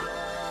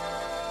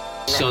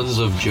Sons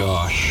of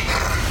Josh.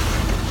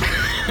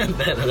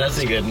 That's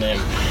a good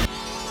name.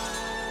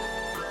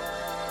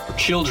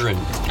 Children,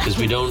 because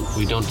we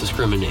don't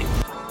discriminate.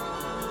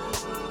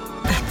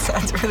 That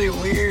sounds really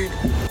weird.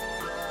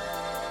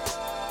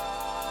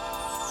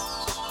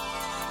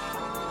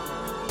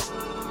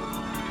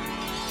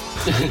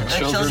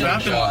 Children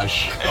of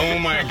Josh. Oh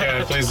my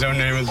god, please don't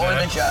name it Or the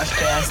that. Josh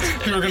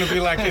cast. You were gonna be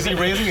like, is he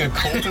raising a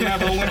cult in that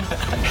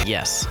building?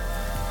 Yes.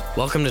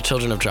 Welcome to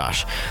Children of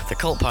Josh, the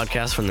cult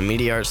podcast from the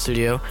Media Arts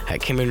Studio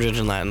at Cambridge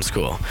and Latin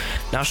School.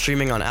 Now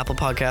streaming on Apple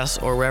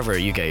Podcasts or wherever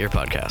you get your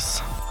podcasts.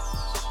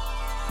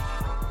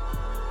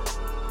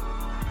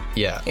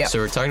 Yeah. Yeah. So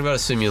we're talking about a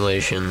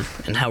simulation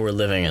And how we're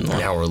living in and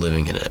one. how we're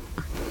living in it.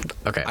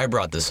 Okay. I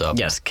brought this up.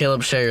 Yes,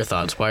 Caleb, share your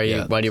thoughts. Why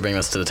do you bring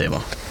this to the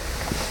table?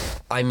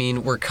 I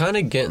mean, we're kind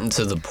of getting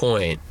to the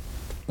point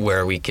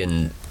where we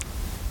can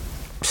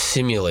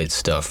simulate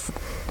stuff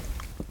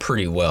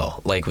pretty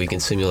well. Like, we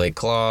can simulate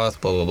cloth,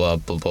 blah, blah, blah,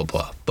 blah, blah,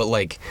 blah. But,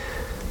 like,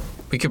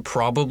 we could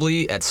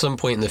probably, at some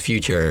point in the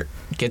future,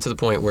 get to the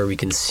point where we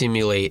can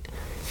simulate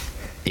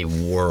a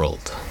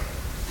world.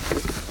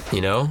 You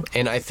know?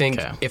 And I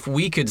think if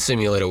we could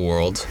simulate a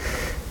world,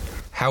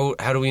 how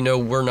do we know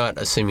we're not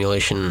a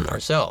simulation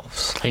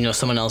ourselves? You know,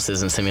 someone else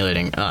isn't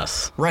simulating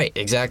us. Right,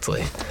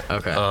 exactly.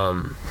 Okay.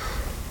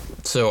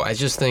 So I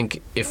just think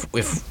if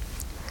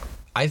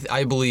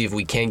I believe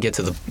we can get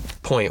to the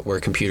point where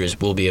computers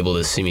will be able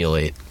to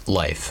simulate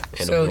life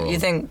in a world. So you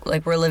think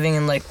like we're living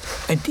in like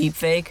a deep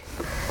fake?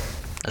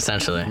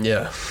 Essentially.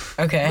 Yeah.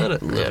 Okay.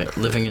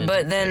 Living in.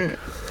 But then,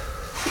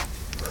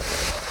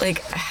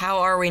 like,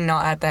 how are we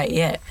not at that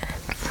yet?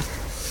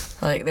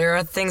 Like, there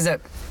are things that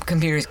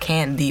computers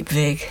can't deep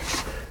fake.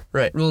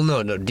 Right. Well,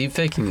 no.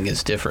 Deepfaking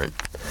is different.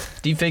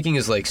 Deepfaking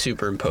is like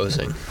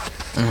superimposing.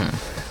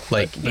 Mm-hmm.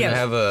 Like you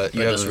have it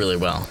does really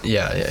well.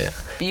 Yeah.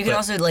 But you can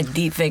also like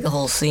deep fake a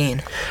whole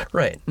scene.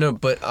 Right. No,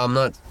 but I'm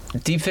not.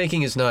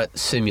 Deepfaking is not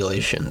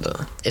simulation,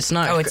 though. It's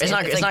not. Oh, it's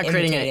not like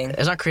creating. imitating.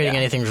 It's not creating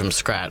anything from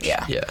scratch.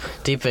 Yeah. Yeah.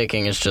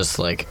 Deepfaking is just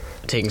like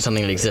taking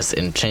something that exists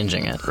and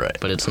changing it. Right.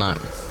 But it's not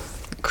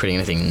creating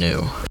anything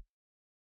new.